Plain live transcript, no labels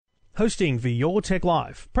Hosting for Your Tech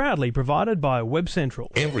Life, proudly provided by Web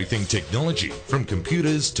Central. Everything technology, from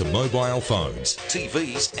computers to mobile phones,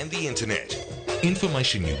 TVs and the internet.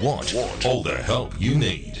 Information you want, all the help you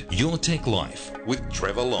need. Your Tech Life with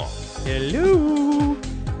Trevor Long. Hello.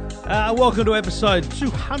 Welcome to episode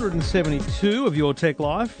 272 of Your Tech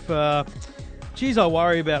Life. Geez, I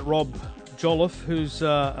worry about Rob Jolliffe, who's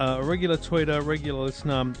a regular tweeter, regular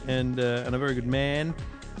listener, and a very good man.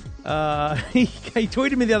 He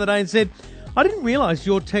tweeted me the other day and said, I didn't realise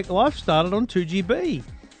Your Tech Life started on 2GB.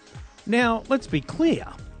 Now, let's be clear.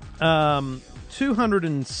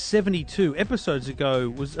 272 episodes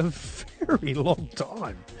ago was a very long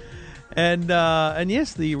time. And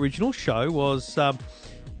yes, the original show was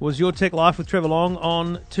Your Tech Life with Trevor Long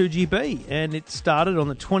on 2GB. And it started on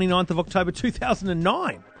the 29th of October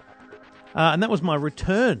 2009. And that was my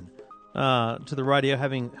return to the radio,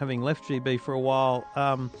 having left GB for a while,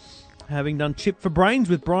 having done Chip for Brains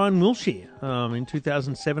with Brian Wilshire in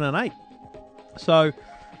 2007 and 8. So,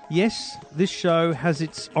 yes, this show has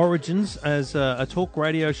its origins as a talk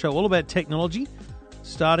radio show all about technology,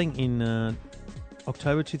 starting in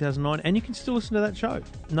October 2009, and you can still listen to that show.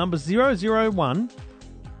 Number 001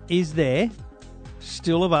 is there,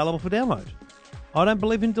 still available for download. I don't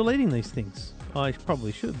believe in deleting these things. I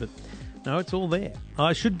probably should, but no, it's all there.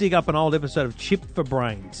 I should dig up an old episode of Chip for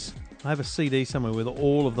Brains. I have a CD somewhere with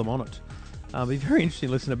all of them on it. It'd be very interesting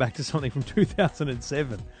to listen back to something from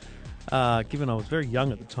 2007, given I was very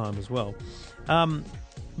young at the time as well.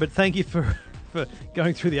 But thank you for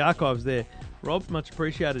going through the archives there, Rob. Much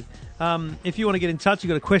appreciated. If you want to get in touch, you've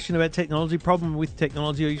got a question about technology, problem with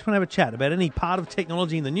technology, or you just want to have a chat about any part of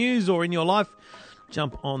technology in the news or in your life,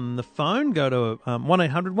 jump on the phone, go to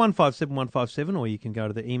 1-800-157-157, or you can go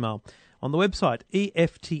to the email on the website,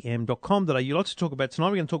 eftm.com.au. Lots to talk about tonight.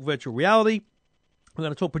 We're going to talk virtual reality. We're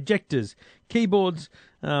going to talk projectors, keyboards,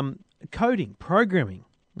 coding, programming,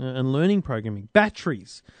 and learning programming,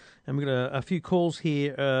 batteries. And we've got a few calls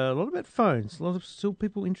here, a lot about phones. A lot of still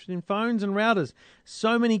people interested in phones and routers.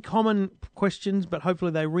 So many common questions, but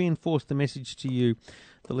hopefully they reinforce the message to you,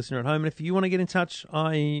 the listener at home. And if you want to get in touch,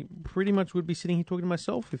 I pretty much would be sitting here talking to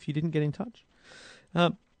myself if you didn't get in touch.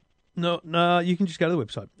 No, you can just go to the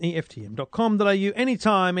website, eftm.com.au,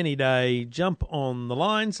 anytime, any day. Jump on the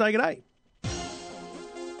line, say good day.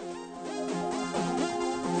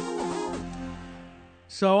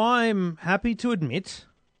 So I'm happy to admit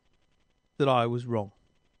that I was wrong.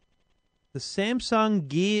 The Samsung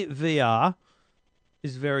Gear VR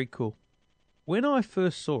is very cool. When I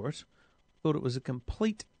first saw it, I thought it was a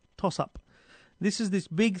complete toss-up. This is this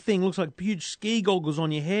big thing, looks like huge ski goggles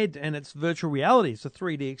on your head, and it's virtual reality. It's a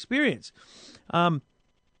 3D experience. I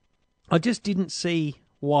just didn't see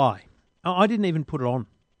why. I didn't even put it on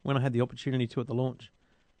when I had the opportunity to at the launch.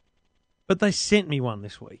 But they sent me one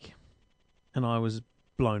this week, and I was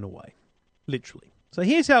blown away, literally. So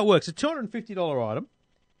here's how it works. A $250 item,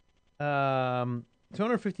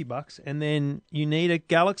 $250, and then you need a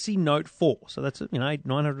Galaxy Note 4. So that's a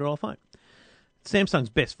 $900 phone. Samsung's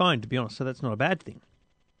best phone, to be honest, so that's not a bad thing.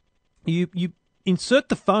 You insert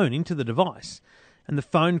the phone into the device, and the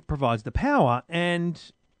phone provides the power,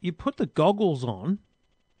 and you put the goggles on,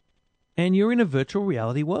 and you're in a virtual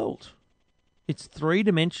reality world. It's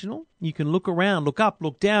three-dimensional. You can look around, look up,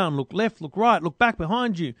 look down, look left, look right, look back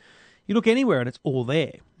behind you. You look anywhere, and it's all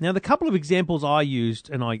there. Now, the couple of examples I used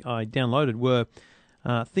and I downloaded were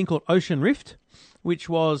a thing called Ocean Rift, which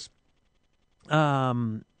was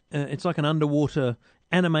it's like an underwater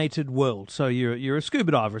animated world. So you're a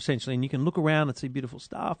scuba diver, essentially, and you can look around and see beautiful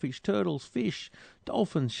starfish, turtles, fish,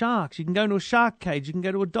 dolphins, sharks. You can go into a shark cage. You can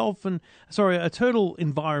go to a turtle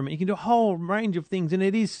environment. You can do a whole range of things, and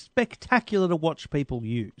it is spectacular to watch people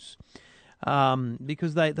use.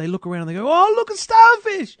 Because they look around and they go, oh, look, a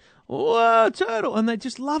starfish! Oh, a turtle! And they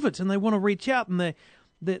just love it, and they want to reach out, and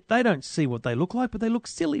they don't see what they look like, but they look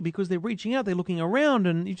silly because they're reaching out, they're looking around,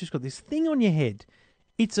 and you've just got this thing on your head.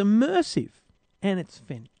 It's immersive, and it's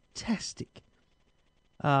fantastic.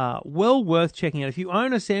 Well worth checking out. If you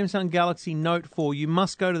own a Samsung Galaxy Note 4, you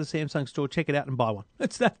must go to the Samsung store, check it out, and buy one.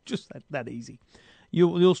 It's that easy.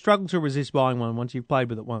 You'll struggle to resist buying one once you've played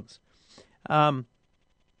with it once.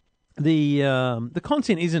 The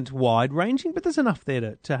content isn't wide-ranging, but there's enough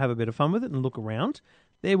there to have a bit of fun with it and look around.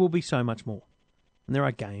 There will be so much more. And there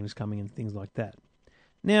are games coming and things like that.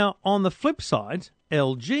 Now, on the flip side,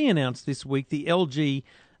 LG announced this week the LG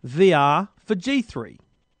VR for G3.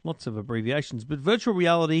 Lots of abbreviations, but virtual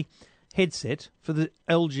reality headset for the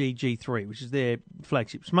LG G3, which is their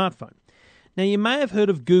flagship smartphone. Now, you may have heard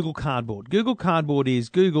of Google Cardboard. Google Cardboard is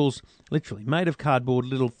Google's, literally, made of cardboard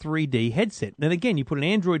little 3D headset. And again, you put an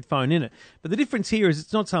Android phone in it. But the difference here is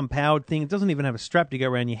it's not some powered thing. It doesn't even have a strap to go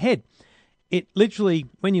around your head. It literally,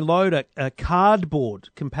 when you load a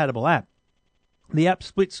cardboard-compatible app, the app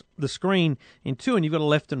splits the screen in two, and you've got a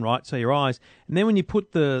left and right, so your eyes. And then when you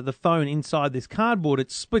put the phone inside this cardboard,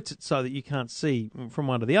 it splits it so that you can't see from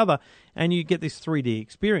one to the other, and you get this 3D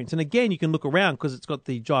experience. And again, you can look around because it's got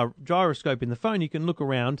the gyroscope in the phone. You can look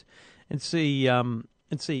around and see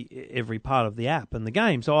every part of the app and the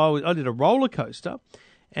game. So I did a roller coaster,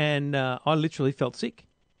 and I literally felt sick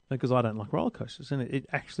because I don't like roller coasters, and it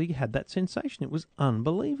actually had that sensation. It was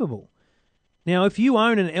unbelievable. Now, if you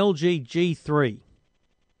own an LG G3,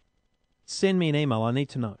 send me an email. I need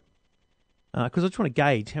to know. Because I just want to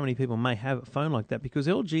gauge how many people may have a phone like that, because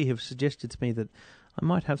LG have suggested to me that I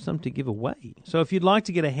might have some to give away. So if you'd like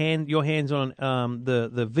to get your hands on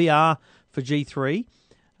the VR for G3,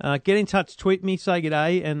 get in touch, tweet me, say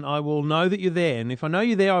g'day, and I will know that you're there. And if I know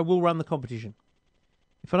you're there, I will run the competition.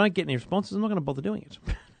 If I don't get any responses, I'm not going to bother doing it.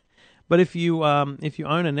 But if you own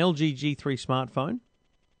an LG G3 smartphone,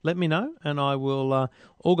 let me know, and I will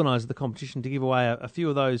organise the competition to give away a few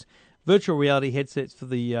of those virtual reality headsets for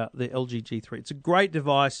the LG G3. It's a great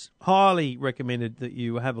device, highly recommended that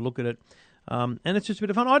you have a look at it, and it's just a bit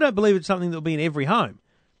of fun. I don't believe it's something that will be in every home,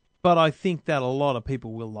 but I think that a lot of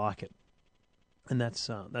people will like it, and that's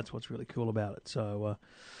what's really cool about it. So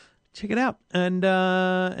check it out, and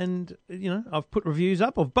I've put reviews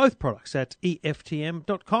up of both products at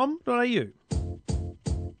eftm.com.au.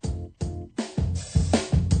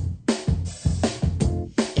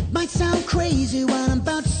 Might sound crazy what I'm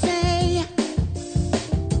about to say,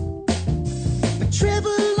 but Trevor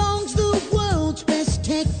Long's the world's best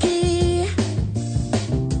techie.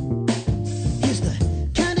 He's the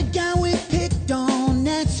kind of guy we picked on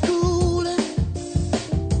at school, and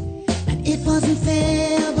it wasn't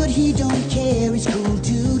fair, but he don't care, he's cool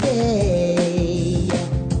today.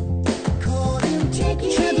 Call him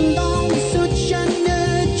techie. Trevor Long is such a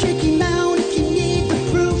nerd, check him out if you need the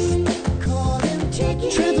proof. Call him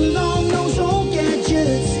techie. Trevor Long knows all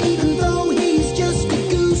gadgets, even though he's just a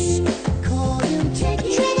goose. Call him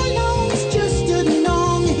techie. Trevor Long is just a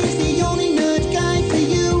nong, he's the only nerd guy for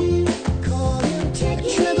you. Call him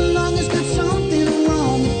techie. Trevor Long has got something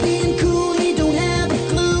wrong with being cool, he don't have a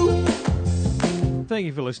clue. Thank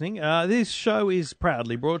you for listening. This show is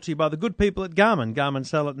proudly brought to you by the good people at Garmin. Garmin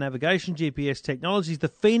Satellite Navigation, GPS Technologies. The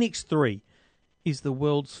Phoenix 3 is the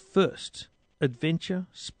world's first adventure,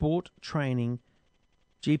 sport, training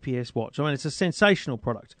GPS watch. I mean, it's a sensational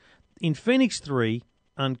product. In Phoenix 3,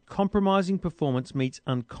 uncompromising performance meets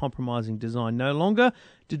uncompromising design. No longer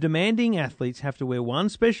do demanding athletes have to wear one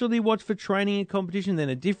specialty watch for training and competition, then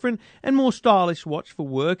a different and more stylish watch for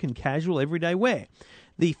work and casual everyday wear.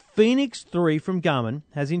 The Phoenix 3 from Garmin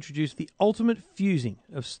has introduced the ultimate fusing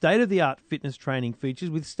of state-of-the-art fitness training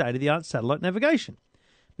features with state-of-the-art satellite navigation.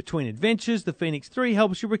 Between adventures, the Phoenix 3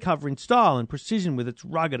 helps you recover in style and precision with its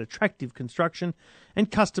rugged, attractive construction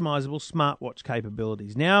and customizable smartwatch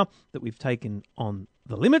capabilities. Now that we've taken on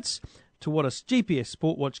the limits to what a GPS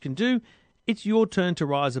sport watch can do, it's your turn to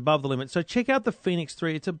rise above the limit. So check out the Phoenix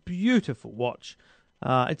 3. It's a beautiful watch.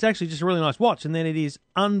 It's actually just a really nice watch, and then it is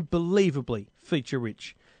unbelievably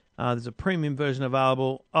feature-rich. There's a premium version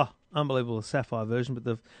available. Oh, unbelievable, the sapphire version, but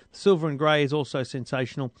the silver and grey is also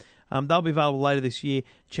sensational. They'll be available later this year.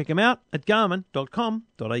 Check them out at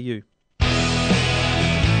garmin.com.au.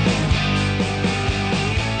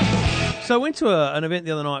 So I went to an event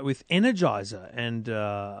the other night with Energiser and,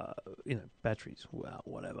 batteries. Well,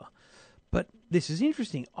 whatever. But this is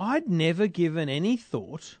interesting. I'd never given any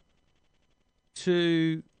thought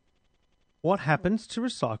to what happens to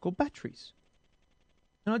recycled batteries.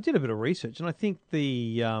 And I did a bit of research, and I think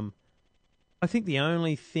the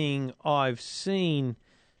only thing I've seen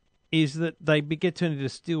is that they get turned into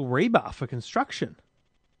steel rebar for construction.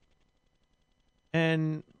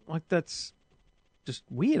 And that's just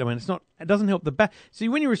weird. I mean, it doesn't help the back. See,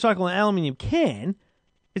 when you recycle an aluminium can,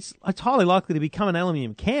 it's highly likely to become an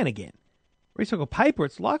aluminium can again. Recycle paper,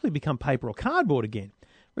 it's likely to become paper or cardboard again.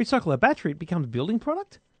 Recycle a battery, it becomes building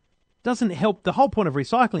product. Doesn't help. The whole point of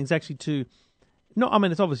recycling is actually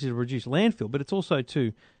it's obviously to reduce landfill, but it's also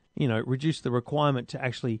to, reduce the requirement to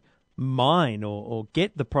actually mine or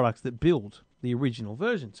get the products that build the original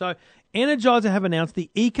version. So Energiser have announced the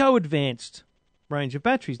Eco Advanced range of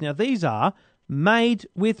batteries. Now, these are made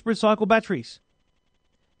with recycled batteries.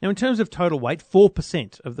 Now, in terms of total weight,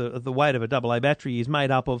 4% of the weight of a AA battery is made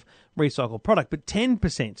up of recycled product, but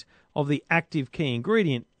 10% of the active key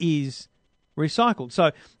ingredient is recycled.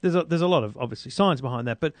 So there's a lot of, obviously, science behind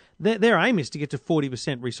that, but their aim is to get to 40%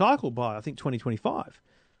 recycled by, I think, 2025.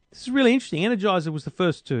 This is really interesting. Energiser was the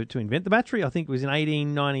first to invent the battery. I think it was in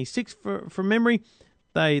 1896 from memory.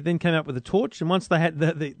 They then came up with a torch, and once they had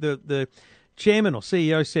the chairman or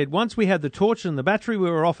CEO said, once we had the torch and the battery,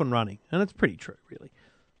 we were off and running. And it's pretty true, really.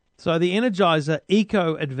 So the Energiser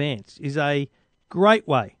Eco Advance is a great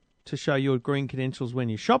way to show your green credentials when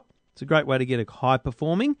you shop. It's a great way to get a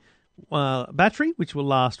high-performing battery, which will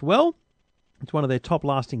last well. It's one of their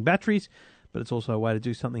top-lasting batteries, but it's also a way to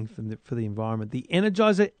do something for the environment. The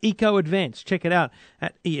Energiser Eco Advance. Check it out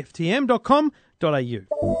at eftm.com.au.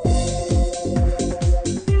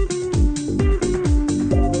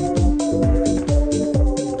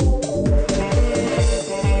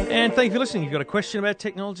 And thank you for listening. You've got a question about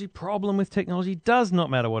technology, problem with technology, does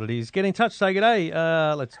not matter what it is. Get in touch, say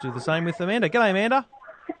g'day. Let's do the same with Amanda. G'day, Amanda.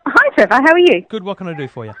 Hi, Trevor. How are you? Good. What can I do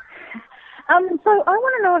for you? So I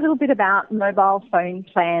want to know a little bit about mobile phone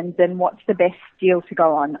plans and what's the best deal to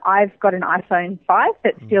go on. I've got an iPhone 5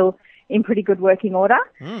 that's still in pretty good working order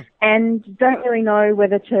and don't really know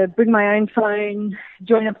whether to bring my own phone,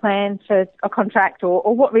 join a plan for a contract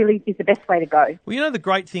or what really is the best way to go. Well, you know, the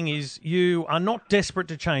great thing is you are not desperate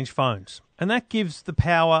to change phones, and that gives the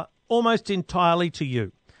power almost entirely to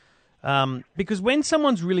you. Because when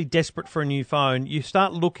someone's really desperate for a new phone, you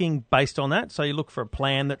start looking based on that. So you look for a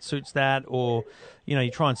plan that suits that, or, you know,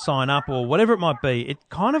 you try and sign up or whatever it might be. It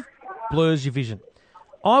kind of blurs your vision.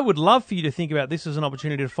 I would love for you to think about this as an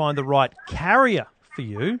opportunity to find the right carrier for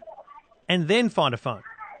you and then find a phone.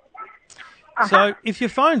 So if your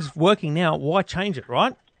phone's working now, why change it,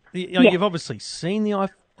 right? You've obviously seen the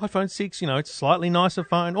iPhone 6, you know, it's a slightly nicer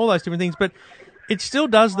phone, all those different things, but it still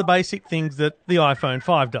does the basic things that the iPhone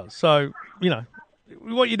 5 does. So, you know,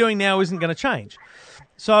 what you're doing now isn't going to change.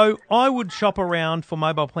 So I would shop around for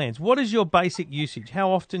mobile plans. What is your basic usage?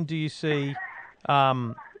 How often do you see...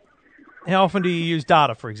 how often do you use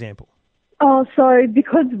data, for example? Oh, so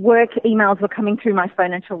because work emails were coming through my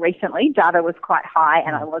phone until recently, data was quite high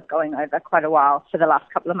and I was going over quite a while for the last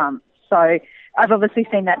couple of months. So I've obviously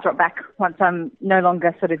seen that drop back once I'm no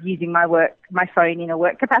longer sort of using my phone in a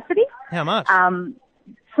work capacity. How much?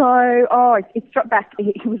 It's dropped back.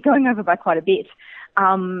 It was going over by quite a bit.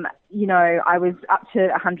 You know, I was up to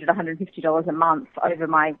 $100, $150 a month over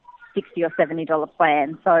my $60 or $70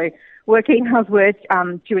 plan. So work emails were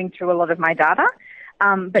chewing through a lot of my data.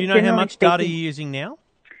 But do you know how much data you're using now?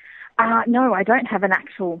 No, I don't have an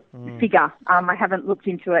actual figure. I haven't looked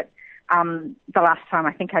into it the last time.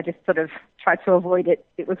 I think I just sort of tried to avoid it.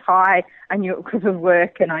 It was high. I knew it because of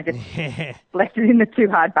work, and I just left it in the too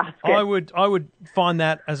hard basket. I would find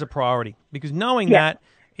that as a priority because knowing that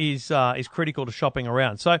is critical to shopping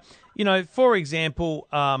around. So, you know, for example,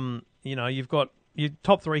 you know, you've got your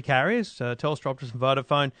top three carriers, Telstra, Optus and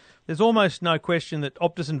Vodafone. There's almost no question that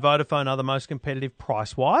Optus and Vodafone are the most competitive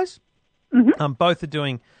price-wise. Both are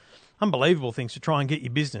doing unbelievable things to try and get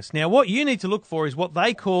your business. Now, what you need to look for is what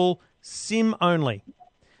they call SIM-only.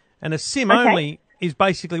 And a SIM-only is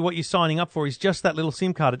basically what you're signing up for is just that little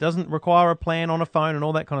SIM card. It doesn't require a plan on a phone and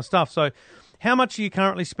all that kind of stuff. So how much are you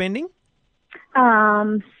currently spending?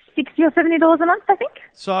 $60 or $70 a month, I think.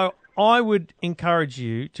 So I would encourage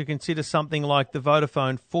you to consider something like the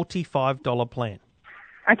Vodafone $45 plan.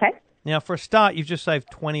 Okay. Now, for a start, you've just saved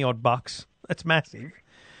 20 odd bucks. That's massive.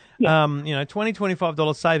 Yeah. You know, $20,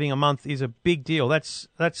 $25 saving a month is a big deal. That's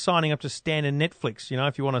signing up to standard Netflix, you know,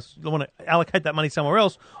 if you want to allocate that money somewhere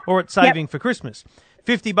else, or it's saving for Christmas.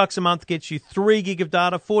 $50 a month gets you 3 gig of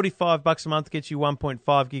data. $45 a month gets you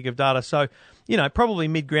 1.5 gig of data. So, you know, probably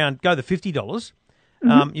mid-ground, go the $50.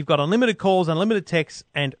 You've got unlimited calls, unlimited texts,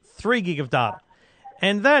 and 3 gig of data.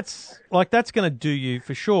 And that's going to do you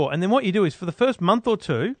for sure. And then what you do is for the first month or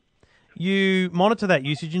two, you monitor that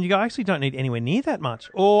usage and you go, I actually don't need anywhere near that much.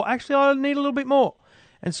 Or actually, I need a little bit more.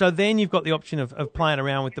 And so then you've got the option of playing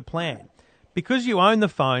around with the plan. Because you own the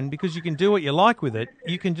phone, because you can do what you like with it,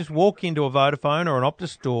 you can just walk into a Vodafone or an Optus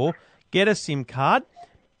store, get a SIM card,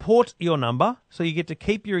 port your number, so you get to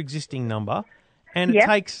keep your existing number. And it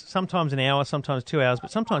takes sometimes an hour, sometimes 2 hours,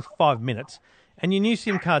 but sometimes 5 minutes. And your new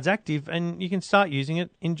SIM card's active and you can start using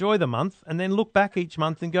it, enjoy the month, and then look back each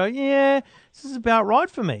month and go, yeah, this is about right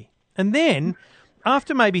for me. And then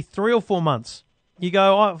after maybe 3 or 4 months, you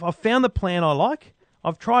go, I've found the plan I like.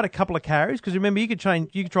 I've tried a couple of carriers because remember you could try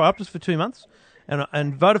Optus for 2 months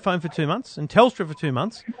and Vodafone for 2 months and Telstra for 2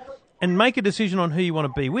 months and make a decision on who you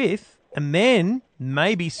want to be with and then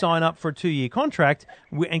maybe sign up for a 2-year contract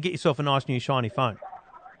and get yourself a nice new shiny phone.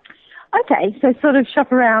 Okay, so sort of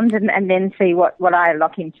shop around and then see what I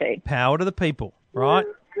lock into. Power to the people, right?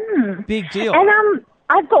 Big deal. And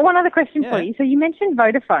I've got one other question Yeah. for you. So you mentioned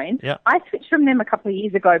Vodafone. Yeah. I switched from them a couple of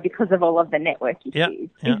years ago because of all of the network issues. Yeah.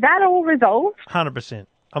 Yeah. Is that all resolved? 100%.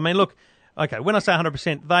 I mean, look, okay, when I say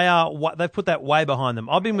 100%, they've put that way behind them.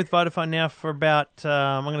 I've been with Vodafone now for about,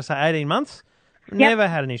 I'm going to say 18 months. Never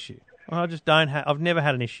had an issue. I just I've never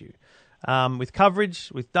had an issue. With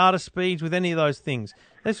coverage, with data speeds, with any of those things.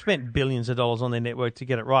 They've spent billions of dollars on their network to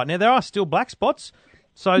get it right. Now, there are still black spots.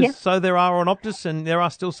 So there are on Optus and there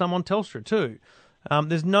are still some on Telstra too.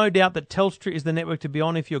 There's no doubt that Telstra is the network to be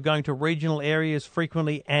on if you're going to regional areas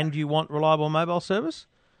frequently and you want reliable mobile service.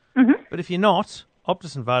 Mm-hmm. But if you're not,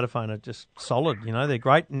 Optus and Vodafone are just solid. You know, they're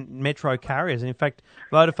great metro carriers. And in fact,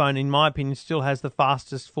 Vodafone, in my opinion, still has the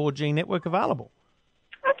fastest 4G network available.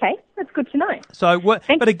 Okay, that's good to know. So,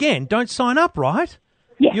 but again, don't sign up, right?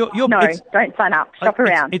 Yes, don't sign up. Shop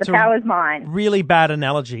around. The power's mine. Really bad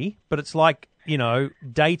analogy, but it's like, you know,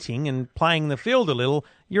 dating and playing the field a little.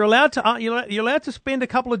 You're allowed to spend a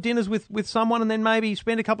couple of dinners with someone and then maybe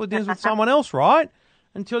spend a couple of dinners with someone else, right?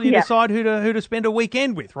 Until you decide who to spend a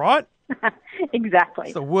weekend with, right? Exactly.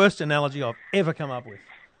 It's the worst analogy I've ever come up with.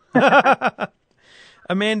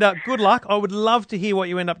 Amanda, good luck. I would love to hear what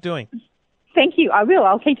you end up doing. Thank you. I will.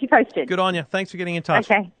 I'll keep you posted. Good on you. Thanks for getting in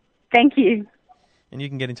touch. Okay. Thank you. And you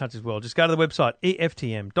can get in touch as well. Just go to the website,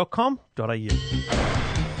 eftm.com.au.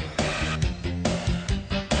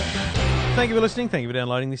 Thank you for listening. Thank you for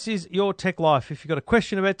downloading. This is Your Tech Life. If you've got a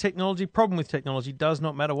question about technology, problem with technology, does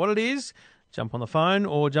not matter what it is, jump on the phone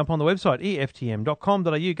or jump on the website,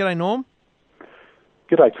 eftm.com.au. G'day, Norm.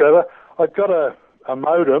 G'day, Trevor. I've got a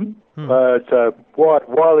modem. It's a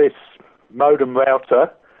wireless modem router,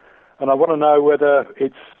 and I want to know whether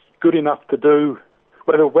it's good enough to do,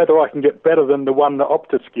 whether I can get better than the one that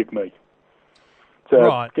Optus give me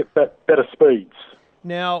to get better speeds.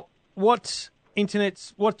 Now, what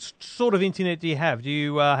sort of internet do you have? Do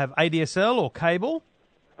you have ADSL or cable?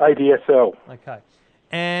 ADSL. Okay.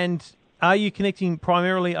 And are you connecting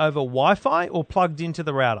primarily over Wi-Fi or plugged into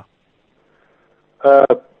the router?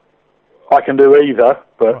 I can do either,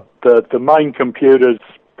 but the main computer's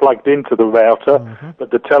plugged into the router, but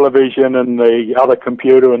the television and the other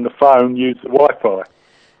computer and the phone use the Wi-Fi.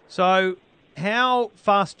 So how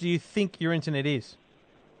fast do you think your internet is?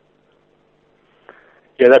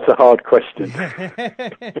 Yeah, that's a hard question.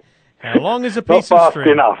 How long is a piece of Not fast string?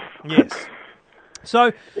 enough. Yes.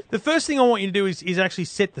 So the first thing I want you to do is actually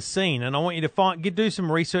set the scene, and I want you to do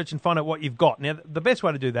some research and find out what you've got. Now, the best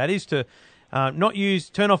way to do that is to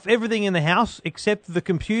turn off everything in the house except the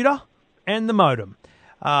computer and the modem.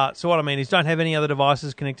 So what I mean is don't have any other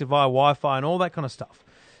devices connected via Wi-Fi and all that kind of stuff.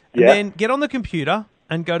 And then get on the computer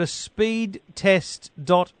and go to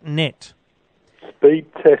speedtest.net.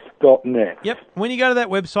 Speedtest.net. Yep. When you go to that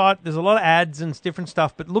website, there's a lot of ads and different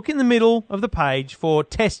stuff, but look in the middle of the page for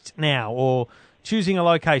Test Now or choosing a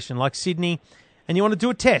location like Sydney, and you want to do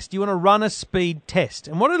a test. You want to run a speed test.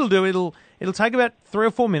 And what it'll do, it'll take about 3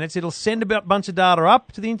 or 4 minutes. It'll send a bunch of data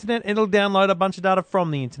up to the internet, and it'll download a bunch of data from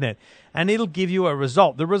the internet, and it'll give you a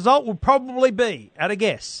result. The result will probably be, at a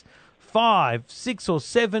guess, 5, 6 or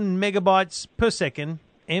 7 megabytes per second,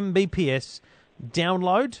 Mbps,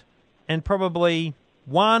 download, and probably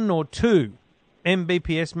 1 or 2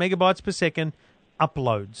 Mbps, megabytes per second,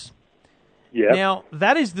 uploads. Yeah. Now,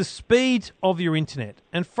 that is the speed of your internet.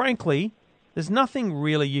 And frankly, there's nothing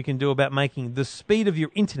really you can do about making the speed of your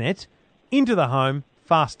internet into the home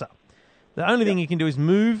faster. The only thing you can do is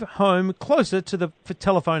move home closer to the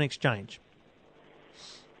telephone exchange.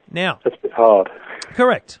 Now, that's a bit hard.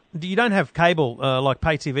 Correct. You don't have cable, like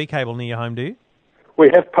pay TV cable near your home, do you? We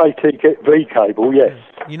have pay TV cable, yes.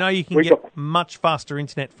 You know you can get much faster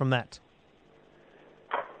internet from that.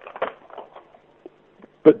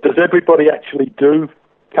 But does everybody actually do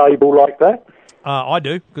cable like that? I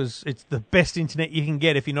do, because it's the best internet you can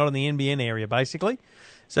get if you're not in the NBN area, basically.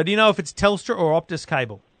 So do you know if it's Telstra or Optus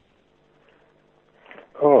cable?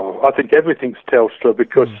 Oh, I think everything's Telstra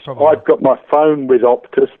because I've got my phone with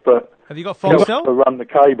Optus, but have you got Foxtel to run the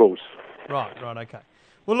cables? Right, okay.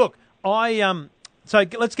 Well, look, so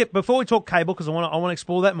let's get before we talk cable because I want to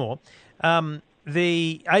explore that more.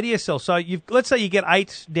 The ADSL. So let's say you get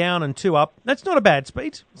 8 down and 2 up. That's not a bad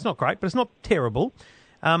speed. It's not great, but it's not terrible.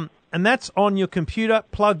 And that's on your computer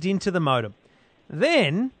plugged into the modem.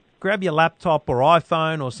 Then grab your laptop or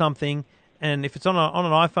iPhone or something, and if it's on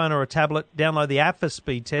an iPhone or a tablet, download the app for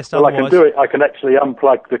speed test. Well, I can do it. I can actually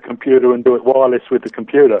unplug the computer and do it wireless with the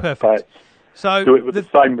computer. Perfect. So do it with the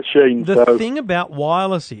same machine. The thing about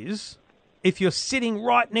wireless is, if you're sitting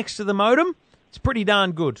right next to the modem, it's pretty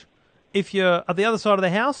darn good. If you're at the other side of the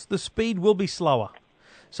house, the speed will be slower.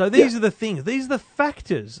 So these are the things. These are the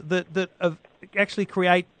factors that actually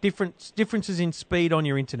create differences in speed on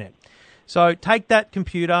your internet. So take that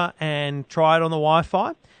computer and try it on the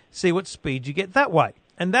Wi-Fi, see what speed you get that way.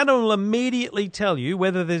 And that will immediately tell you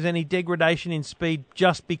whether there's any degradation in speed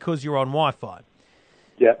just because you're on Wi-Fi.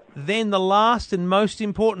 Yeah. Then the last and most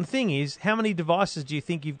important thing is, how many devices do you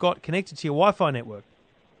think you've got connected to your Wi-Fi network?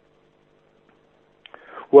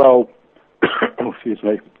 Well, excuse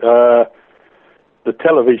me. The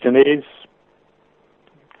television is.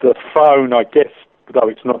 The phone, I guess, though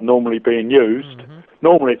it's not normally being used,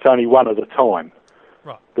 normally it's only one at a time.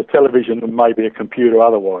 Right. The television and maybe a computer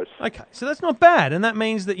otherwise. Okay, so that's not bad, and that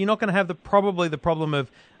means that you're not going to have probably the problem of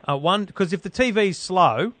one, because if the TV's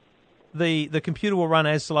slow, the computer will run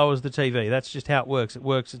as slow as the TV. That's just how it works.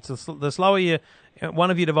 It's the slower one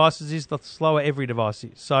of your devices is, the slower every device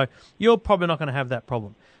is. So you're probably not going to have that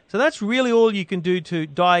problem. So that's really all you can do to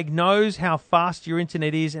diagnose how fast your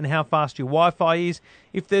internet is and how fast your Wi-Fi is.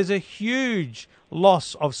 If there's a huge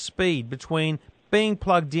loss of speed between being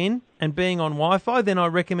plugged in and being on Wi-Fi, then I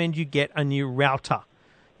recommend you get a new router.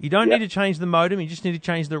 You don't need to change the modem, you just need to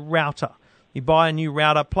change the router. You buy a new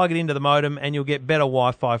router, plug it into the modem, and you'll get better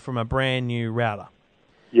Wi-Fi from a brand new router.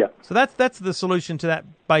 Yeah. So that's the solution to that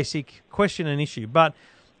basic question and issue. But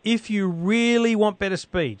if you really want better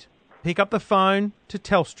speed, pick up the phone to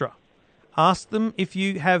Telstra. Ask them if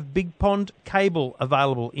you have Big Pond cable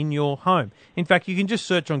available in your home. In fact, you can just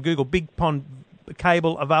search on Google Big Pond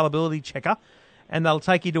cable availability checker, and they'll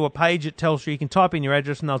take you to a page at Telstra. You can type in your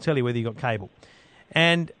address, and they'll tell you whether you've got cable.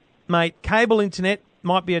 And, mate, cable internet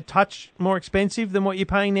might be a touch more expensive than what you're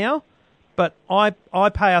paying now, but I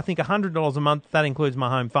pay, I think, $100 a month. That includes my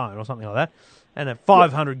home phone or something like that, and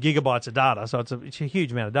 500 gigabytes of data, so it's a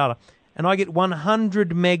huge amount of data. And I get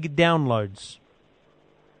 100 meg downloads.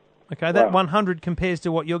 Okay, that 100 compares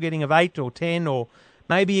to what you're getting of 8 or 10, or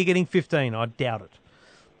maybe you're getting 15. I doubt it.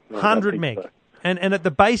 100 meg. So. And at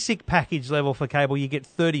the basic package level for cable, you get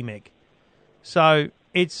 30 meg. So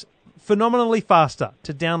it's phenomenally faster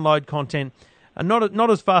to download content. And not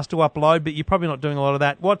as fast to upload, but you're probably not doing a lot of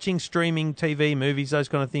that. Watching, streaming, TV, movies, those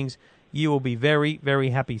kind of things, you will be very, very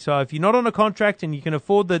happy. So if you're not on a contract and you can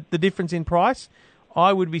afford the difference in price,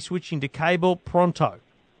 I would be switching to cable pronto.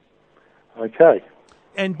 Okay.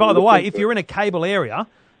 And by the way, if you're in a cable area,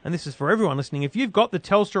 and this is for everyone listening, if you've got the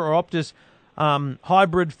Telstra or Optus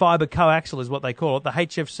hybrid fibre coaxial is what they call it, the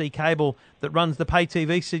HFC cable that runs the pay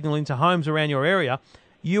TV signal into homes around your area,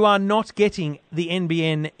 you are not getting the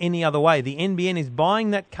NBN any other way. The NBN is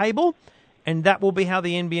buying that cable, and that will be how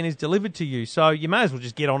the NBN is delivered to you. So you may as well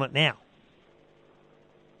just get on it now.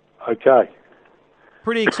 Okay.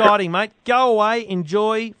 Pretty exciting, mate. Go away,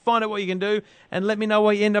 enjoy, find out what you can do, and let me know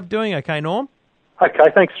what you end up doing, okay, Norm?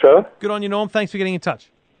 Okay, thanks, Trevor. Good on you, Norm. Thanks for getting in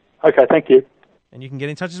touch. Okay, thank you. And you can get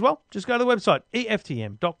in touch as well. Just go to the website,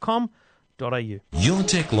 eftm.com.au. Your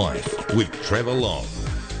Tech Life with Trevor Long.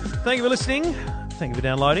 Thank you for listening. Thank you for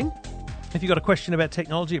downloading. If you've got a question about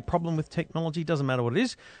technology, a problem with technology, doesn't matter what it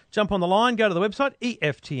is, jump on the line, go to the website,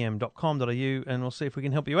 eftm.com.au, and we'll see if we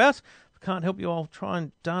can help you out. If we can't help you, I'll try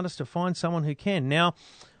and dart to find someone who can. Now,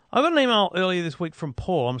 I got an email earlier this week from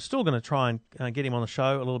Paul. I'm still going to try and get him on the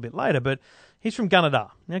show a little bit later, but he's from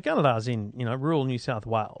Gunnedah. Now, Gunneda's in rural New South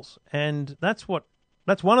Wales, and that's one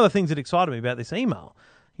of the things that excited me about this email.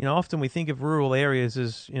 Often we think of rural areas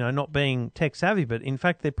as, not being tech savvy, but in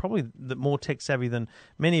fact they're probably more tech savvy than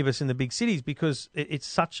many of us in the big cities because it's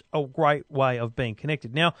such a great way of being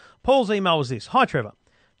connected. Now, Paul's email was this. Hi, Trevor.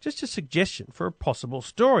 Just a suggestion for a possible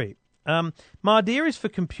story. My idea is for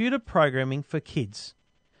computer programming for kids.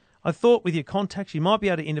 I thought with your contacts you might be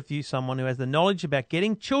able to interview someone who has the knowledge about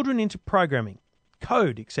getting children into programming,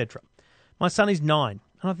 code, etc. My son is 9.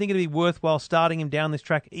 And I think it'd be worthwhile starting him down this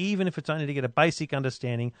track, even if it's only to get a basic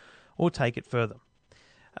understanding or take it further.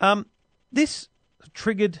 This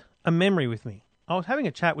triggered a memory with me. I was having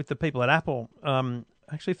a chat with the people at Apple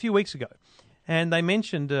actually a few weeks ago, and they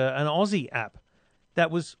mentioned an Aussie app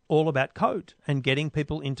that was all about code and getting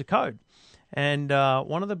people into code. And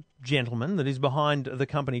one of the gentlemen that is behind the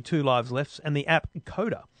company 2 Lives Left and the app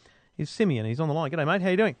Codea is Simeon. He's on the line. G'day, mate. How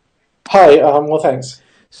you doing? Hi. Well, thanks.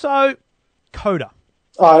 So, Codea.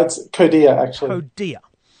 It's Codea, actually. Codea.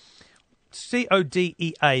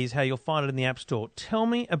 Codea is how you'll find it in the App Store. Tell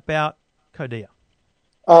me about Codea.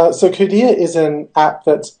 So Codea is an app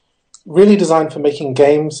that's really designed for making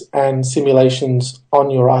games and simulations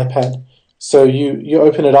on your iPad. So you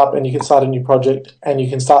open it up and you can start a new project and you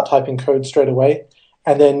can start typing code straight away.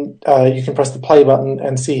 And then you can press the play button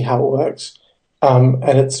and see how it works. And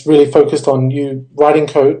it's really focused on you writing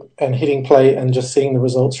code and hitting play and just seeing the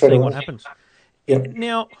results straight away. What happens. Yep.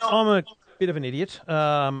 Now, I'm bit of an idiot.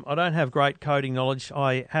 I don't have great coding knowledge.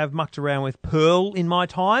 I have mucked around with Perl in my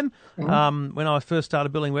time. When I first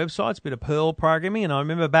started building websites, a bit of Perl programming, and I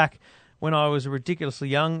remember back when I was ridiculously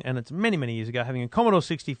young, and it's many, many years ago, having a Commodore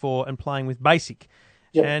 64 and playing with BASIC.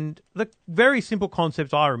 Yep. And the very simple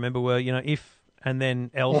concepts I remember were, if and then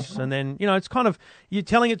else, and then, it's kind of, you're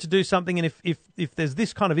telling it to do something, and if there's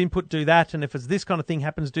this kind of input, do that, and if it's this kind of thing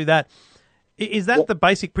happens, do that. Is that the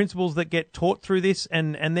basic principles that get taught through this,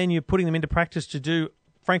 and then you're putting them into practice to do,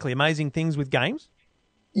 frankly, amazing things with games?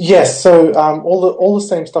 Yes, so all the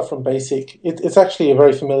same stuff from BASIC. It's actually a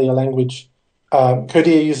very familiar language.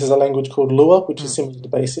 Codea uses a language called Lua, which is similar to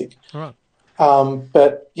BASIC. All right.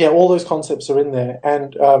 But yeah, all those concepts are in there,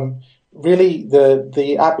 and really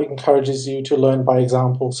the app encourages you to learn by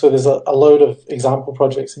example. So there's a load of example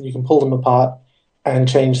projects, and you can pull them apart and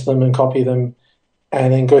change them and copy them,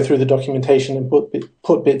 and then go through the documentation and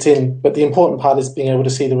put bits in. But the important part is being able to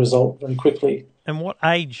see the result very quickly. And what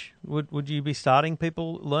age would you be starting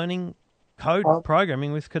people learning code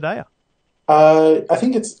programming with Codea? I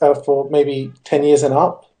think it's for maybe 10 years and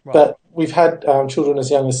up, right. But we've had children as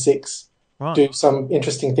young as 6 do some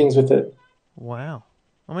interesting things with it. Wow.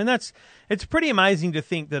 I mean, it's pretty amazing to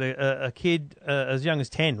think that a kid as young as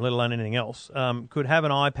 10, let alone anything else, could have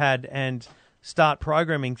an iPad and start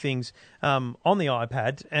programming things on the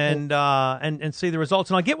iPad and see the results.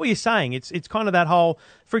 And I get what you're saying. It's kind of that whole,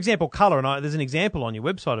 for example, color. And there's an example on your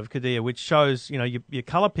website of Codea which shows your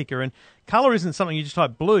color picker. And color isn't something you just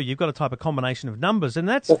type blue. You've got to type a combination of numbers, and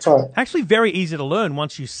that's right. Actually very easy to learn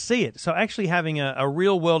once you see it. So actually having a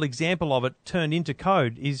real world example of it turned into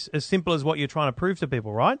code is as simple as what you're trying to prove to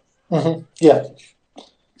people, right? Mm-hmm. Yeah.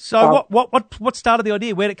 So what started the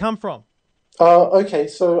idea? Where'd it come from? Okay,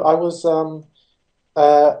 so I was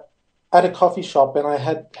at a coffee shop, and I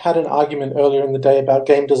had an argument earlier in the day about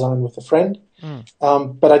game design with a friend,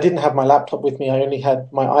 but I didn't have my laptop with me. I only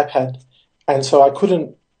had my iPad, and so I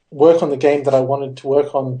couldn't work on the game that I wanted to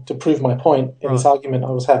work on to prove my point in this argument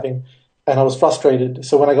I was having, and I was frustrated.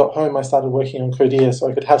 So when I got home, I started working on Codea so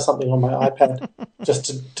I could have something on my iPad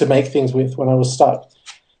just to make things with when I was stuck.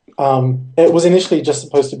 It was initially just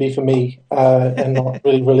supposed to be for me and not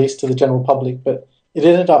really released to the general public, but it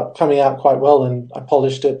ended up coming out quite well, and I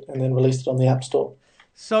polished it and then released it on the App Store.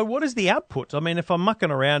 So what is the output? I mean, if I'm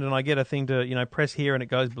mucking around and I get a thing to, press here and it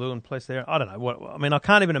goes blue and press there, I don't know. I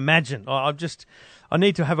can't even imagine. I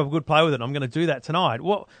need to have a good play with it. I'm going to do that tonight.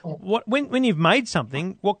 When you've made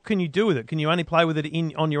something, what can you do with it? Can you only play with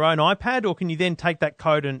it on your own iPad, or can you then take that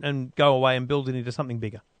code and go away and build it into something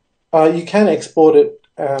bigger? You can export it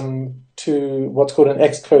to what's called an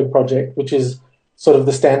Xcode project, which is sort of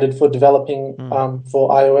the standard for developing for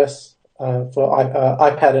iOS, for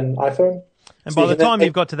iPad and iPhone. And so by the time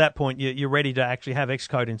you've got to that point, you're ready to actually have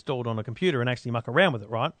Xcode installed on a computer and actually muck around with it,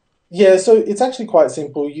 right? Yeah, so it's actually quite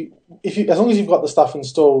simple. As long as you've got the stuff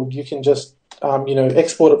installed, you can just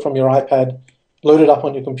export it from your iPad, load it up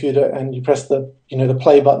on your computer, and you press the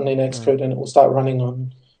play button in Xcode, and it will start running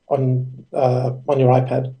on your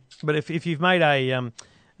iPad. But if you've made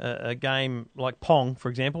a game like Pong, for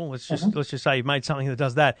example, let's just say you've made something that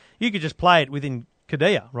does that, you could just play it within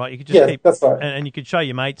Codea, right? You could just that's right. And you could show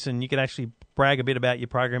your mates, and you could actually brag a bit about your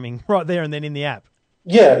programming right there and then in the app.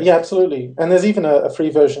 Yeah, absolutely. And there's even a free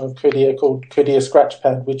version of Codea called Codea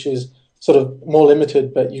Scratchpad, which is sort of more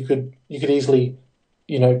limited, but you could easily,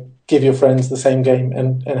 give your friends the same game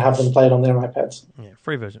and have them play it on their iPads. Yeah,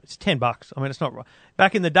 free version. It's $10. I mean, it's not right.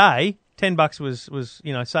 Back in the day, $10 was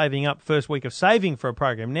saving up first week of saving for a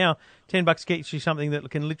program. Now, $10 gets you something that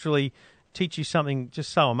can literally teach you something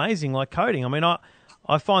just so amazing like coding. I mean,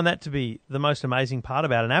 I find that to be the most amazing part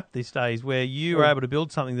about an app these days, where you are able to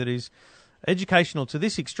build something that is educational to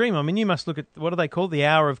this extreme. I mean, you must look at, what do they call the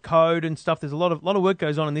hour of code and stuff. There's a lot of work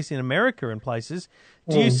goes on in this in America and places.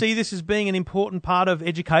 Do you see this as being an important part of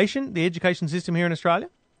education, the education system here in Australia?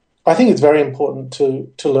 I think it's very important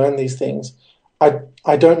to learn these things.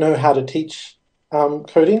 I don't know how to teach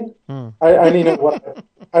coding. I only know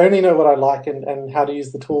what I like and how to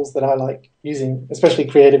use the tools that I like using, especially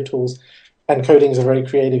creative tools. And coding is a very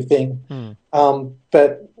creative thing.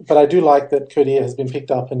 But I do like that Codea has been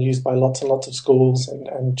picked up and used by lots and lots of schools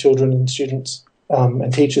and children and students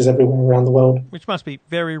and teachers everywhere around the world. Which must be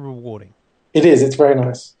very rewarding. It is. It's very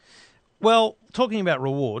nice. Well, talking about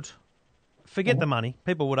reward, forget the money.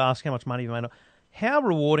 People would ask how much money you made. How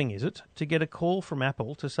rewarding is it to get a call from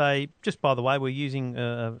Apple to say, just by the way, we're using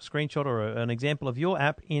a screenshot or an example of your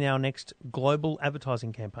app in our next global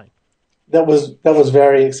advertising campaign? That was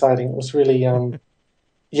very exciting. It was really, Apple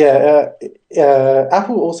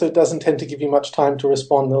also doesn't tend to give you much time to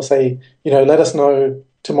respond. They'll say, let us know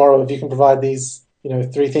tomorrow if you can provide these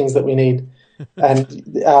three things that we need.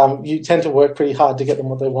 And you tend to work pretty hard to get them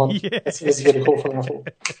what they want as soon as you get a call from Apple.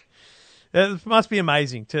 It must be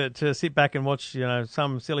amazing to sit back and watch,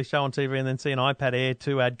 some silly show on TV and then see an iPad Air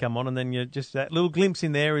 2 ad come on, and then you just that little glimpse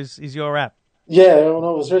in there is your app. Yeah,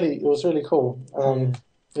 no, it was really cool.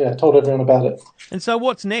 I told everyone about it. And so,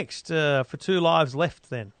 what's next for Two Lives Left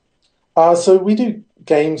then? So we do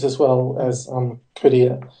games as well as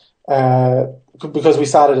Codea, because we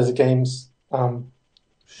started as a games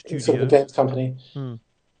sort of a games company.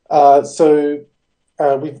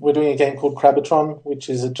 We're doing a game called Crabbatron, which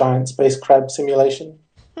is a giant space crab simulation.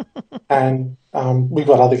 And we've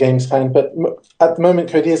got other games planned, but at the moment,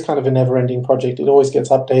 Codea is kind of a never-ending project. It always gets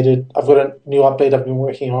updated. I've got a new update I've been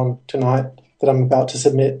working on tonight that I'm about to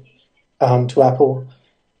submit to Apple.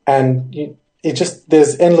 And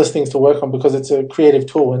there's endless things to work on because it's a creative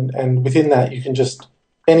tool, and within that, you can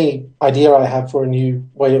any idea I have for a new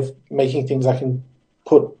way of making things, I can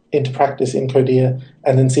put into practice in Codea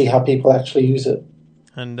and then see how people actually use it.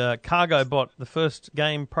 And CargoBot, the first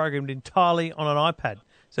game programmed entirely on an iPad.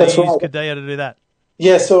 So That's you used right. Codea to do that?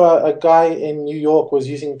 Yeah, so a guy in New York was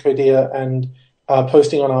using Codea and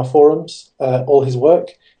posting on our forums all his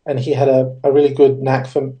work, and he had a really good knack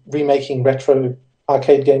for remaking retro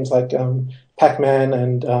arcade games like Pac-Man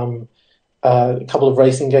and a couple of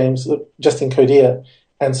racing games just in Codea.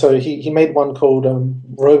 And so he made one called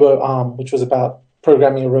Robo-Arm, which was about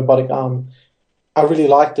programming a robotic arm. I really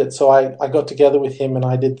liked it, so I got together with him and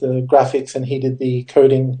I did the graphics and he did the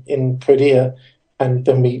coding in Codea, and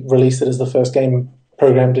then we released it as the first game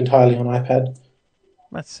programmed entirely on iPad.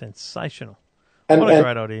 That's sensational. What a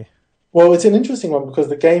great idea. Well, it's an interesting one because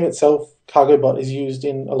the game itself, CargoBot, is used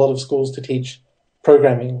in a lot of schools to teach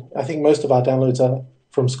programming. I think most of our downloads are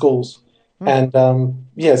from schools. And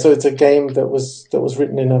so it's a game that was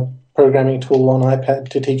written in a programming tool on iPad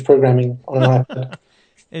to teach programming on an iPad.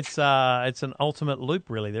 It's an ultimate loop,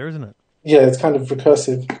 really, there, isn't it? Yeah, it's kind of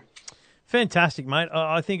recursive. Fantastic, mate.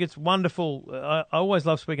 I think it's wonderful. I always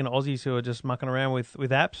love speaking to Aussies who are just mucking around with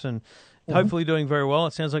apps and hopefully doing very well.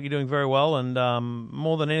 It sounds like you're doing very well, and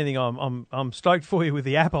more than anything, I'm stoked for you with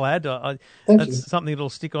the Apple ad. That's something that'll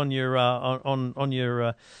stick on your on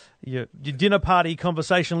your dinner party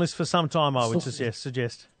conversation list for some time, I would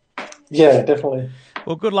suggest. Yeah, definitely.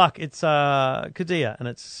 Well, good luck. It's Codea, and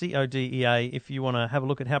it's Codea. If you want to have a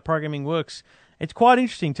look at how programming works, it's quite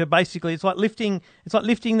interesting. It's like lifting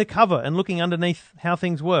the cover and looking underneath how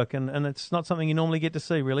things work, and it's not something you normally get to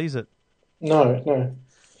see, really, is it? No.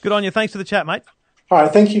 Good on you. Thanks for the chat, mate. All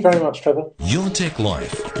right, thank you very much, Trevor. Your Tech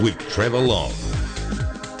Life with Trevor Long.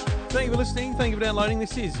 Thank you for listening. Thank you for downloading.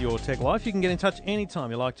 This is Your Tech Life. You can get in touch anytime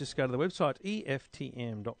you like. Just go to the website,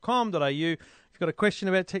 eftm.com.au. If you've got a question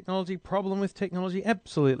about technology, problem with technology,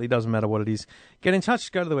 absolutely doesn't matter what it is. Get in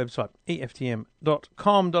touch. Go to the website,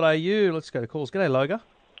 eftm.com.au. Let's go to calls. G'day, Loga.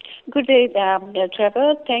 Good day,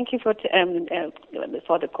 Trevor. Thank you for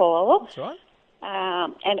the call. That's right.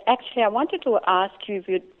 And actually, I wanted to ask you if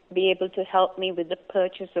you'd be able to help me with the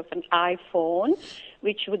purchase of an iPhone,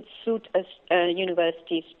 which would suit a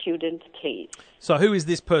university student, please. So who is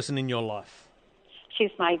this person in your life?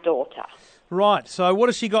 She's my daughter. Right. So what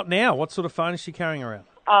has she got now? What sort of phone is she carrying around?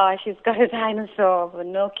 She's got a dinosaur of a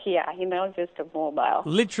Nokia, just a mobile.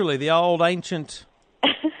 Literally, the old ancient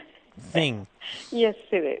thing. Yes,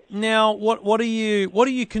 it is. Now, what are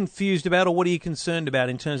you confused about, or what are you concerned about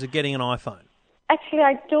in terms of getting an iPhone? Actually,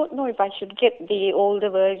 I don't know if I should get the older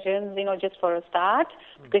versions, just for a start,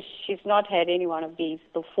 because she's not had any one of these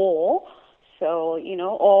before. So,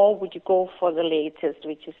 or would you go for the latest,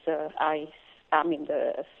 which is the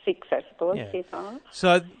 6, I suppose. Yeah.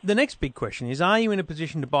 So the next big question is, are you in a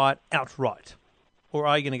position to buy it outright, or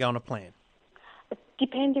are you going to go on a plan?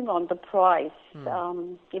 Depending on the price.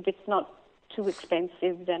 If it's not too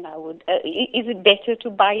expensive, then I would. Is it better to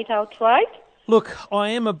buy it outright? Look, I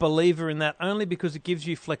am a believer in that only because it gives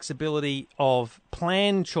you flexibility of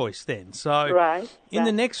plan choice then. So in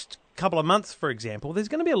the next couple of months, for example, there's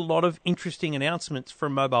going to be a lot of interesting announcements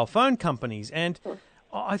from mobile phone companies. And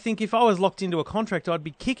I think if I was locked into a contract, I'd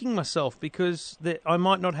be kicking myself because I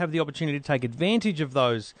might not have the opportunity to take advantage of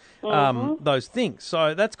those things.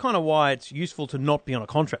 So that's kind of why it's useful to not be on a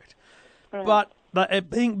contract. Right. But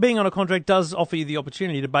being on a contract does offer you the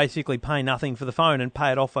opportunity to basically pay nothing for the phone and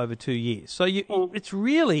pay it off over 2 years. So it's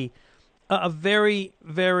really a very,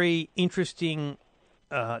 very interesting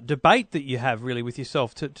debate that you have really with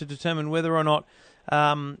yourself to determine whether or not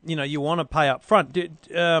you want to pay up front.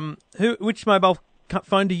 Which mobile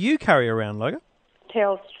phone do you carry around, Logan?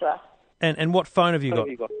 Telstra. And what phone have you got?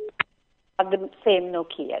 The same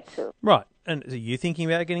Nokia too. Right. And are you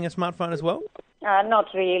thinking about getting a smartphone as well? Not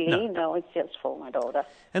really. No, it's just for my daughter.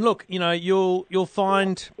 And look, you'll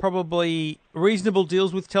find probably reasonable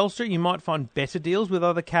deals with Telstra. You might find better deals with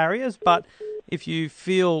other carriers, but if you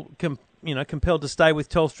feel compelled to stay with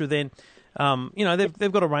Telstra, then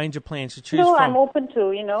they've got a range of plans to choose from. No, I'm open to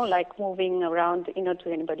like moving around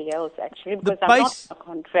to anybody else actually, because I'm not on a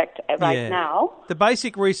contract right now. The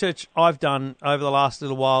basic research I've done over the last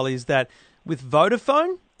little while is that with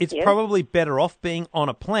Vodafone, it's probably better off being on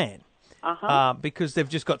a plan. Because they've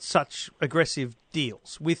just got such aggressive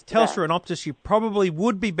deals. With Telstra and Optus, you probably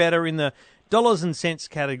would be better in the dollars and cents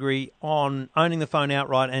category on owning the phone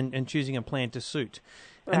outright and choosing a plan to suit.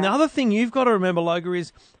 Right. And the other thing you've got to remember, Loga,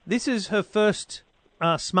 is this is her first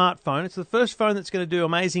smartphone. It's the first phone that's going to do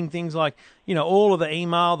amazing things like, all of the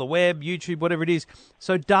email, the web, YouTube, whatever it is.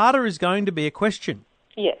 So data is going to be a question.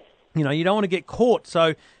 Yes. You don't want to get caught.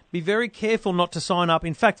 So be very careful not to sign up,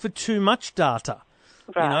 in fact, for too much data.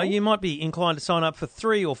 Right. You might be inclined to sign up for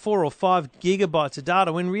 3 or 4 or 5 gigabytes of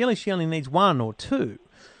data when really she only needs 1 or 2.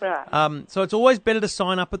 Right. So it's always better to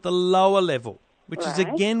sign up at the lower level, which is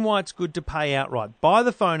again why it's good to pay outright. Buy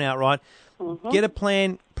the phone outright, get a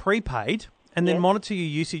plan prepaid, and then monitor your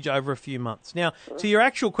usage over a few months. Now, to your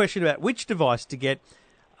actual question about which device to get,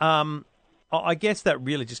 I guess that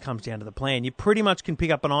really just comes down to the plan. You pretty much can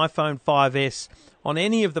pick up an iPhone 5S on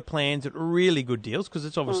any of the plans at really good deals because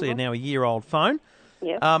it's obviously now a year-old phone.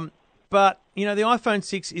 Yeah. But, the iPhone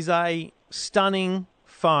 6 is a stunning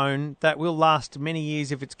phone that will last many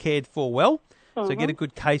years if it's cared for well. So get a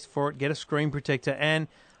good case for it, get a screen protector, and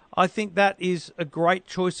I think that is a great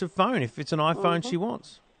choice of phone if it's an iPhone she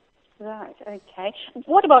wants. Right, okay.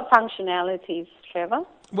 What about functionalities, Trevor?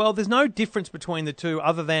 Well, there's no difference between the two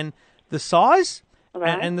other than the size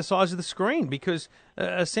and the size of the screen because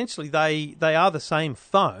essentially they are the same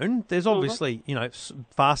phone. There's obviously,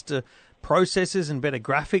 faster processors and better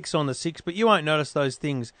graphics on the 6, but you won't notice those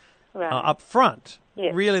things up front.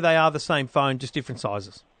 Yes. Really, they are the same phone, just different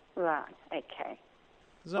sizes. Right, okay.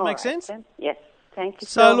 Does that make sense? Then. Yes, thank you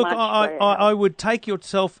so look, much. I would take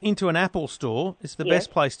yourself into an Apple store. It's the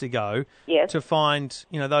best place to go to find,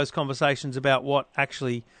 those conversations about what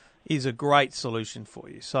actually is a great solution for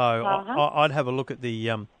you. So I'd have a look at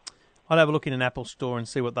I'd have a look in an Apple store and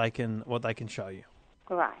see what they can show you.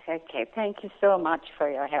 Right, okay. Thank you so much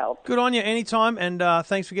for your help. Good on you anytime, and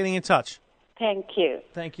thanks for getting in touch. Thank you.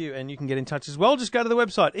 Thank you, and you can get in touch as well. Just go to the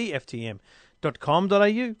website,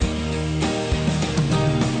 eftm.com.au.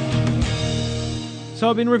 So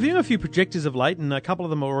I've been reviewing a few projectors of late, and a couple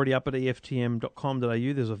of them are already up at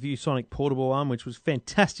eftm.com.au. There's a ViewSonic portable one, which was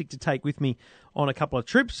fantastic to take with me on a couple of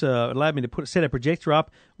trips. It allowed me to set a projector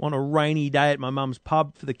up on a rainy day at my mum's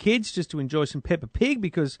pub for the kids, just to enjoy some Peppa Pig,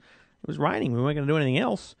 because it was raining. We weren't going to do anything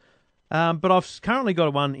else. But I've currently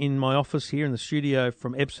got one in my office here in the studio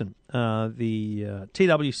from EPSON, the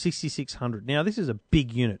TW6600. Now, this is a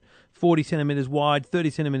big unit, 40 centimetres wide, 30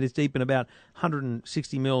 centimetres deep, and about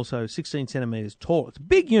 160 mil, so 16 centimetres tall. It's a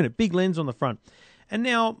big unit, big lens on the front. And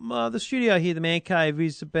now, the studio here, the man cave,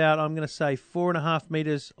 is about, I'm going to say, 4.5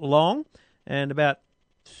 metres long, and about,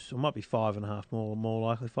 it might be 5.5 more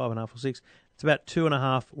likely, 5.5 or 6. It's about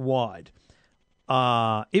 2.5 wide.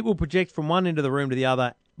 It will project from one end of the room to the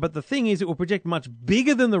other, but the thing is it will project much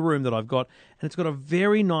bigger than the room that I've got, and it's got a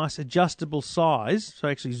very nice adjustable size, so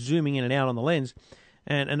actually zooming in and out on the lens,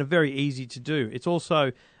 and a very easy to do. It's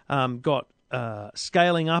also got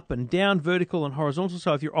scaling up and down, vertical and horizontal,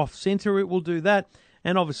 so if you're off-center it will do that,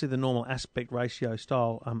 and obviously the normal aspect ratio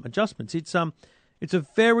style adjustments. It's a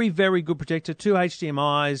very, very good projector, 2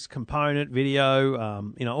 HDMIs, component,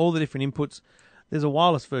 video, all the different inputs. There's a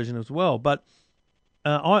wireless version as well, but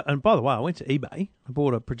and by the way, I went to eBay. I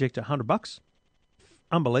bought a projector, $100.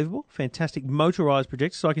 Unbelievable, fantastic motorized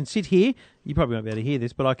projector. So I can sit here. You probably won't be able to hear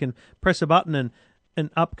this, but I can press a button and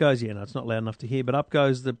up goes. Yeah, no, it's not loud enough to hear, but up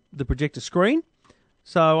goes the projector screen.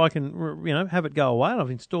 So I can have it go away. And I've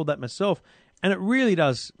installed that myself, and it really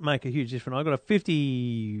does make a huge difference. I've got a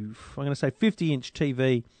 50-inch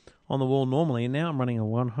TV on the wall normally, and now I'm running a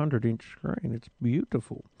 100-inch screen. It's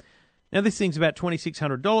beautiful. Now, this thing's about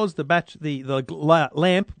 $2,600. The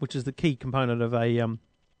lamp, which is the key component of a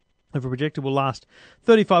projector, will last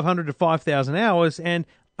 3,500 to 5,000 hours and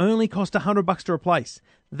only cost $100 to replace.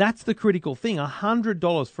 That's the critical thing.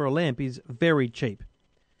 $100 for a lamp is very cheap.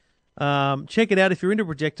 Check it out if you're into a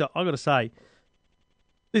projector. I've got to say,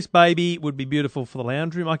 this baby would be beautiful for the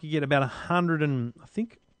lounge room. I could get about 100 and I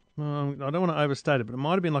think, I don't want to overstate it, but it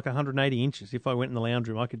might have been like 180 inches if I went in the lounge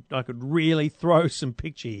room. I could really throw some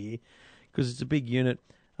picture here because it's a big unit.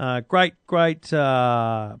 Great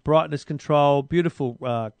brightness control,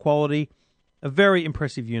 beautiful quality. A very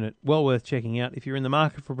impressive unit, well worth checking out. If you're in the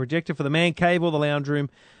market for a projector for the man cave or the lounge room,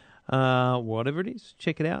 whatever it is,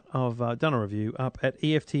 check it out. I've done a review up at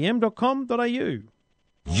eftm.com.au.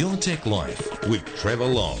 Your Tech Life with Trevor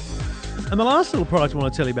Long. And the last little product I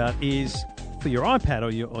want to tell you about is for your iPad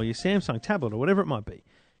or your Samsung tablet or whatever it might be.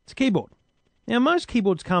 It's a keyboard. Now, most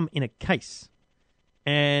keyboards come in a case.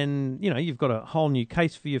 And, you know, you've got a whole new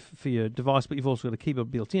case for your device, but you've also got a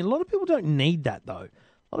keyboard built in. A lot of people don't need that, though.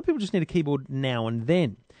 A lot of people just need a keyboard now and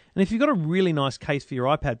then. And if you've got a really nice case for your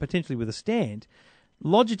iPad, potentially with a stand,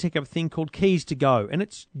 Logitech have a thing called Keys to Go, and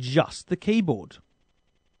it's just the keyboard.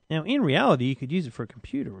 Now, in reality, you could use it for a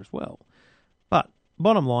computer as well. But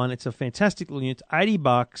bottom line, it's a fantastic little unit. It's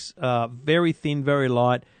 $80, very thin, very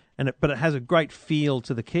light, but it has a great feel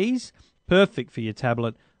to the keys. Perfect for your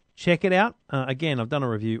tablet. Check it out. Again, I've done a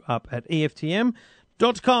review up at eftm.com.au.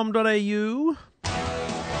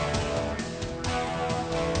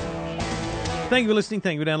 Thank you for listening.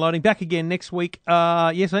 Thank you for downloading. Back again next week.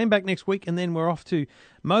 Yes, I am back next week, and then we're off to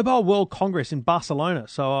Mobile World Congress in Barcelona.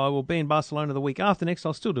 So I will be in Barcelona the week after next.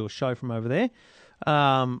 I'll still do a show from over there.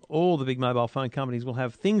 All the big mobile phone companies will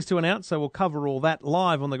have things to announce, so we'll cover all that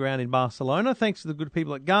live on the ground in Barcelona. Thanks to the good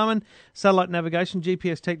people at Garmin, Satellite Navigation,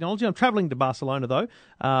 GPS Technology. I'm travelling to Barcelona, though,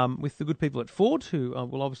 with the good people at Ford, who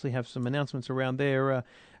will obviously have some announcements around their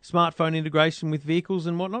smartphone integration with vehicles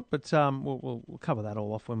and whatnot, but we'll cover that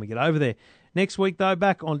all off when we get over there. Next week, though,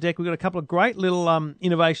 back on deck, we've got a couple of great little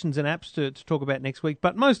innovations and apps to talk about next week,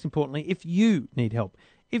 but most importantly, if you need help,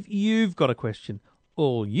 if you've got a question,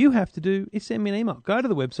 all you have to do is send me an email. Go to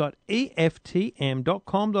the website, eftm.com.au,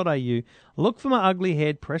 look for my ugly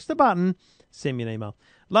head, press the button, send me an email.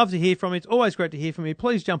 Love to hear from you. It's always great to hear from you.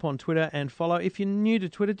 Please jump on Twitter and follow. If you're new to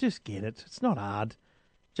Twitter, just get it. It's not hard.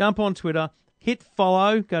 Jump on Twitter, hit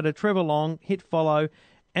follow, go to Trevor Long, hit follow,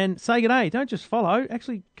 and say good day. Don't just follow,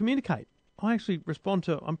 actually communicate. I actually respond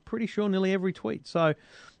to, I'm pretty sure, nearly every tweet. So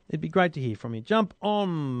it'd be great to hear from you. Jump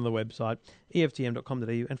on the website,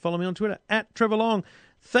 eftm.com.au, and follow me on Twitter, at Trevor Long.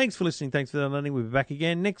 Thanks for listening. Thanks for downloading. We'll be back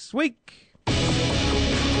again next week.